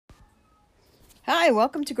Hi,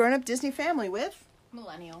 welcome to Grown Up Disney Family with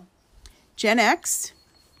Millennial. Gen X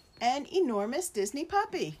and Enormous Disney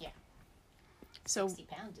Puppy. Yeah. So,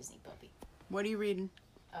 60-pound Disney puppy. what are you reading?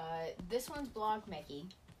 This one's Blog Mickey,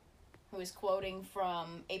 who is quoting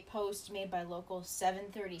from a post made by Local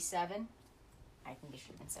 737. I think it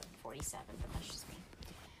should have been 747, but that's just me.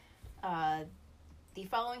 The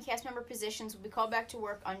following cast member positions will be called back to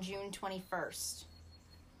work on June 21st.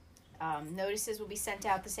 Notices will be sent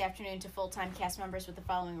out this afternoon to full-time cast members with the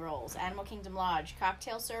following roles. Animal Kingdom Lodge,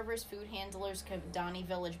 cocktail servers, food handlers, Kidani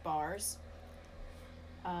Village bars.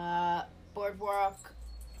 Boardwalk,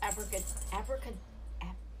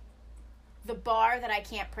 the bar that I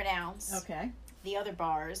can't pronounce. Okay. The other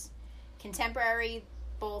bars. Contemporary,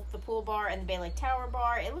 both the pool bar and the Bay Lake Tower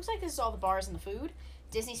bar. It looks like this is all the bars and the food.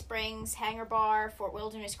 Disney Springs, Hangar Bar, Fort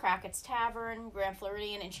Wilderness Crackett's Tavern, Grand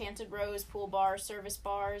Floridian, Enchanted Rose, Pool Bar, Service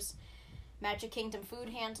Bars, Magic Kingdom Food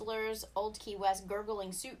Handlers, Old Key West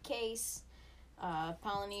Gurgling Suitcase,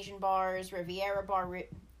 Polynesian Bars, Riviera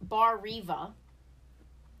Bar Riva,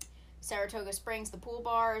 Saratoga Springs, the Pool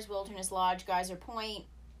Bars, Wilderness Lodge, Geyser Point,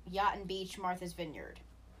 Yacht and Beach, Martha's Vineyard.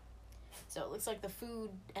 So it looks like the food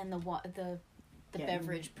and the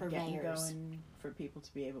beverage purveyors. Going for people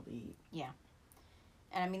to be able to eat. Yeah.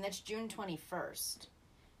 And I mean, that's June 21st.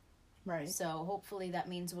 Right. So hopefully that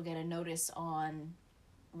means we'll get a notice on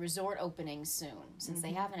resort openings soon, since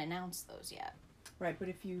they haven't announced those yet. Right, but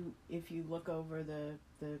if you look over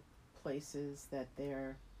the places that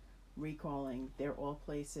they're recalling, they're all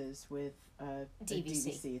places with a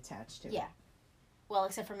DVC attached to it. Yeah. Well,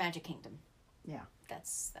 except for Magic Kingdom. Yeah.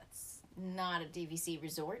 That's not a DVC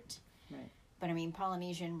resort. Right. But I mean,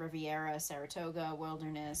 Polynesian, Riviera, Saratoga,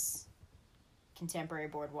 Wilderness, Contemporary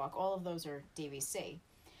Boardwalk, all of those are DVC.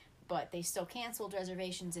 But they still canceled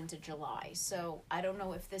reservations into July. So I don't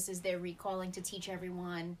know if this is their recalling to teach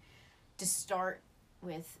everyone to start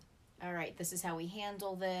with, all right, this is how we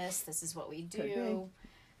handle this. This is what we do.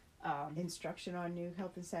 Instruction on new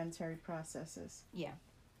health and sanitary processes. Yeah.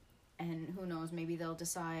 And who knows, maybe they'll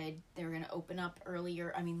decide they're going to open up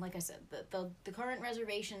earlier. I mean, like I said, the current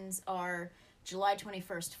reservations are July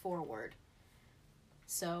 21st forward.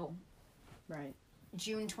 So... Right.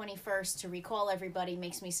 June 21st, to recall everybody,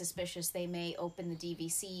 makes me suspicious they may open the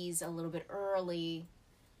DVCs a little bit early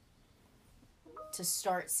to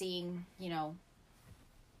start seeing,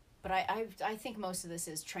 But I think most of this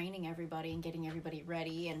is training everybody and getting everybody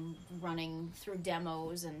ready and running through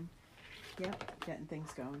demos and... Yep, getting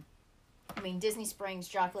things going. I mean, Disney Springs,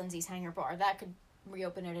 Jock Lindsay's Hangar Bar, that could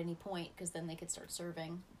reopen at any point because then they could start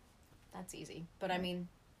serving. That's easy. But I mean...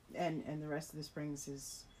 And the rest of the Springs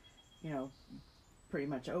is... pretty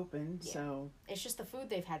much open, yeah. So... It's just the food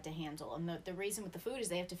they've had to handle. And the reason with the food is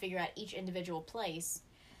they have to figure out each individual place.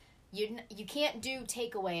 You can't do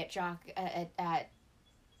takeaway at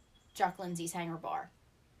Jock Lindsay's Hangar Bar.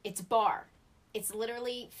 It's a bar. It's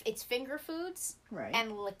literally... It's finger foods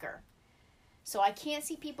and liquor. So I can't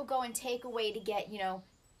see people going takeaway to get,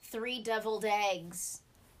 3 deviled eggs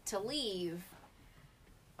to leave.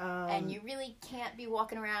 And you really can't be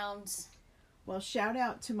walking around... Well, shout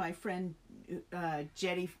out to my friend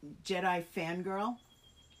Jedi Fangirl,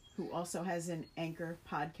 who also has an Anchor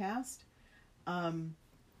podcast.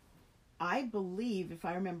 I believe, if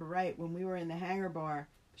I remember right, when we were in the Hangar Bar,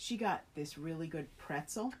 she got this really good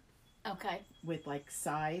pretzel. Okay. With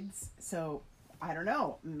sides. So I don't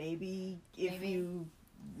know. Maybe you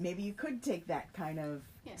could take that kind of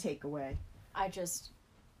takeaway.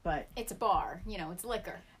 But it's a bar. It's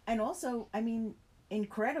liquor. And also, I mean.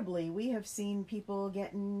 Incredibly, we have seen people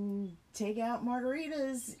getting takeout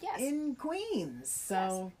margaritas in Queens.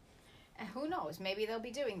 So, yes. Who knows? Maybe they'll be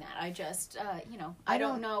doing that. I just, I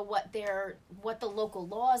don't know what the local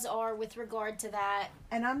laws are with regard to that.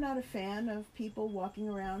 And I'm not a fan of people walking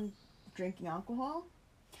around drinking alcohol.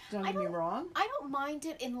 Don't get me wrong. I don't mind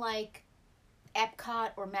it in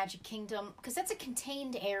Epcot or Magic Kingdom because that's a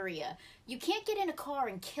contained area. You can't get in a car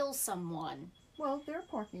and kill someone. Well, there are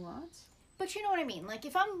parking lots. But you know what I mean?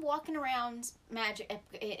 If I'm walking around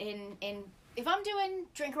if I'm doing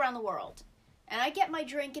Drink Around the World, and I get my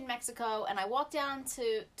drink in Mexico, and I walk down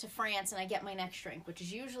to France, and I get my next drink, which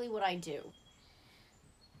is usually what I do.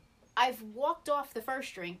 I've walked off the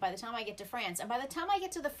first drink by the time I get to France, and by the time I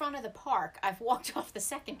get to the front of the park, I've walked off the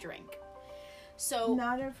second drink. So...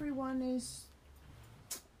 Not everyone is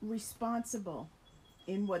responsible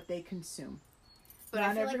in what they consume. But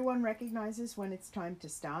not everyone recognizes when it's time to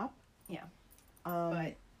stop. Yeah.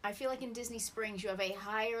 But I feel like in Disney Springs you have a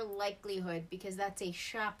higher likelihood because that's a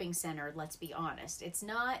shopping center, let's be honest. It's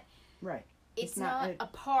not right. It's not a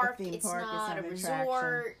park. It's not a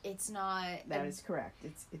resort. It's not. That is correct.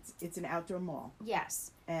 It's an outdoor mall.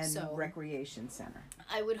 Yes. And recreation center.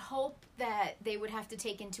 I would hope that they would have to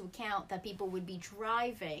take into account that people would be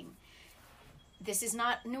driving. This is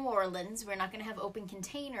not New Orleans. We're not going to have open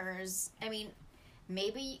containers. I mean,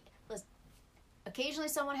 maybe occasionally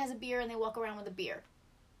someone has a beer and they walk around with a beer.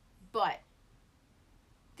 But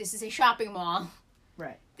this is a shopping mall.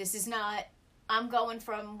 Right. This is not, I'm going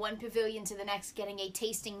from one pavilion to the next getting a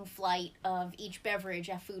tasting flight of each beverage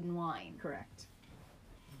at Food and Wine. Correct.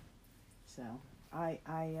 So, I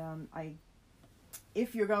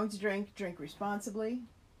if you're going to drink responsibly.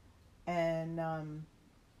 And,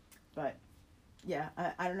 but, yeah,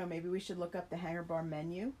 I don't know, maybe we should look up the Hangar Bar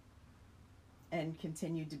menu and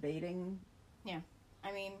continue debating. Yeah.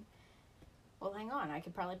 I mean, well, hang on. I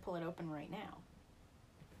could probably pull it open right now.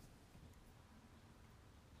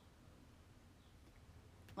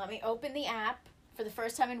 Let me open the app for the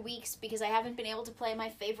first time in weeks because I haven't been able to play my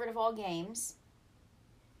favorite of all games.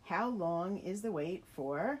 How long is the wait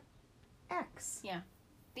for X? Yeah.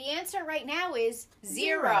 The answer right now is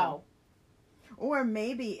 0. Or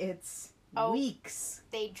maybe it's weeks.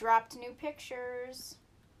 They dropped new pictures.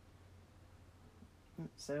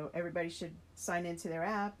 So everybody should sign into their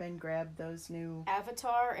app and grab those new...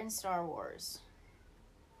 Avatar and Star Wars.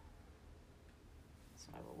 So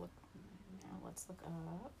I will look... Now let's look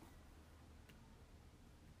up.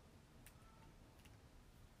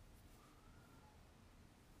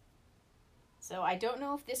 So I don't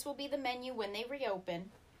know if this will be the menu when they reopen.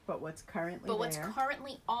 But what's currently What's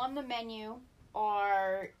currently on the menu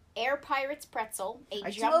are Air Pirates pretzel, a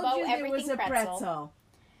jumbo I told you everything there was a pretzel.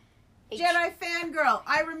 Jedi fangirl,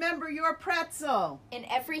 I remember your pretzel. An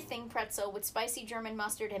everything pretzel with spicy German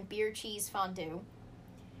mustard and beer cheese fondue.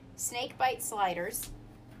 Snake bite sliders.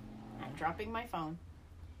 I'm dropping my phone.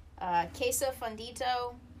 Queso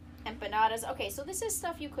fundito, empanadas. Okay, so this is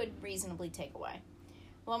stuff you could reasonably take away.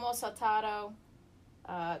 Lomo saltado.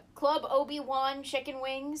 Club Obi-Wan chicken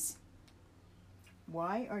wings.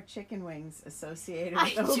 Why are chicken wings associated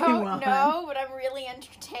with Obi-Wan? I don't know, but I'm really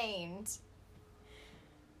entertained.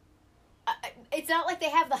 It's not like they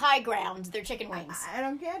have the high ground. They're chicken wings. I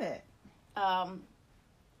don't get it. I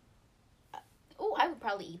would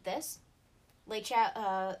probably eat this.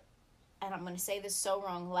 And I'm going to say this so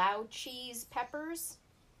wrong. Lao cheese peppers.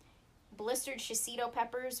 Blistered shishito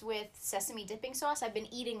peppers with sesame dipping sauce. I've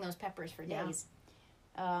been eating those peppers for days.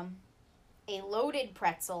 Yeah. A loaded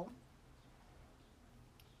pretzel.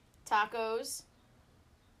 Tacos.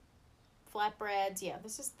 Flatbreads. Yeah,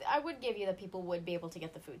 I would give you that people would be able to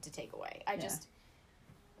get the food to take away.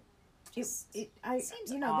 Seems odd.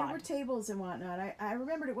 There were tables and whatnot. I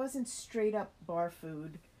remembered it wasn't straight up bar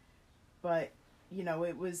food, but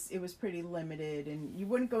it was pretty limited, and you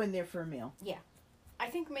wouldn't go in there for a meal. Yeah, I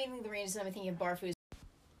think mainly the reason I'm thinking of bar food.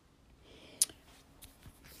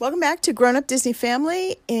 Welcome back to Grown Up Disney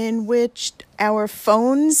Family, in which our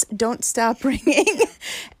phones don't stop ringing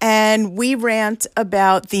and we rant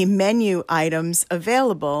about the menu items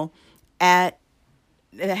available at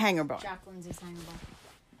the Hangar Bar. Jock Lindsay's Hangar Bar.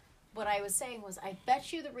 What I was saying was, I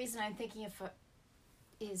bet you the reason I'm thinking of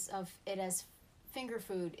it as finger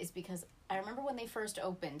food is because I remember when they first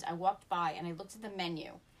opened, I walked by and I looked at the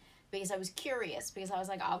menu because I was curious, because I was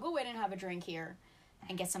like, I'll go in and have a drink here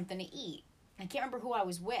and get something to eat. I can't remember who I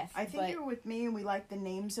was with. I think you were with me, and we liked the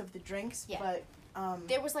names of the drinks. Yeah. But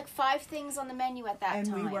there was like 5 things on the menu at that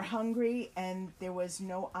time. And we were hungry, and there was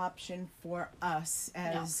no option for us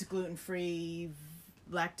as gluten-free,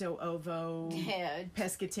 lacto-ovo,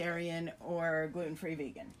 pescatarian, or gluten-free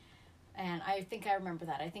vegan. And I think I remember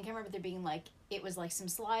that. I think I remember there being it was some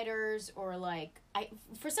sliders, or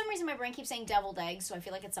for some reason my brain keeps saying deviled eggs, so I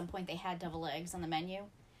feel like at some point they had deviled eggs on the menu.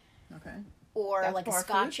 Okay. Or that's a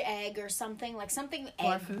Scotch egg or something, something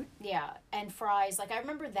bar egg. Food? Yeah, and fries. I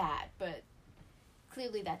remember that, but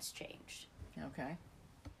clearly that's changed. Okay.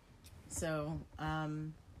 So,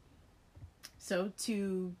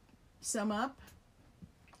 to sum up,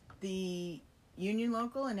 the Union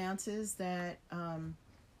Local announces that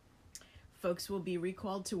folks will be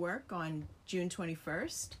recalled to work on June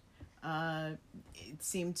 21st. It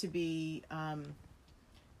seemed to be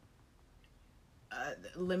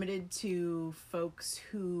limited to folks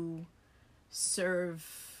who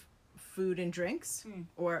serve food and drinks,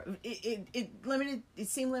 or it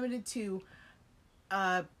seemed limited to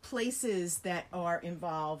places that are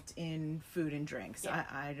involved in food and drinks. Yeah.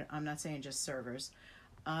 I'm not saying just servers.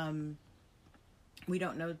 We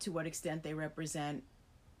don't know to what extent they represent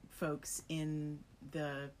folks in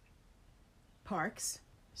the parks,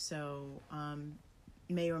 so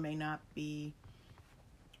may or may not be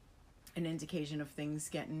an indication of things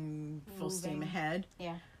getting full steam Moving. ahead.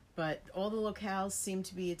 Yeah. But all the locales seem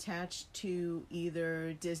to be attached to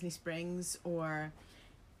either Disney Springs or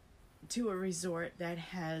to a resort that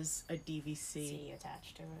has a DVC. See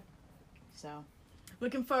attached to it. So,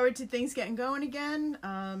 looking forward to things getting going again.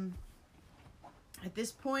 At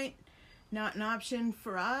this point, not an option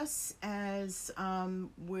for us as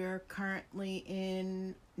we're currently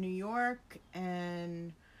in New York,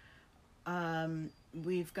 and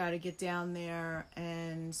we've got to get down there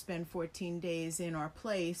and spend 14 days in our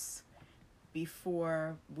place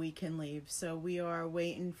before we can leave. So we are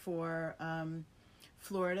waiting for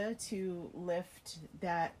Florida to lift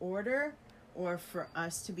that order, or for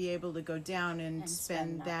us to be able to go down and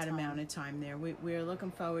spend that time. amount of time there. We're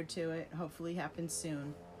looking forward to it. Hopefully happens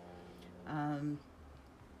soon.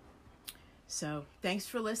 So thanks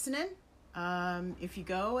for listening. If you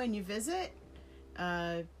go and you visit,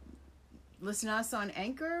 listen to us on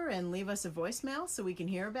Anchor and leave us a voicemail so we can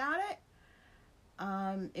hear about it.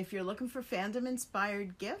 If you're looking for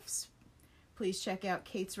fandom-inspired gifts, please check out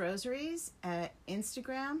Kate's Rosaries at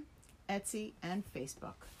Instagram, Etsy, and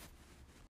Facebook.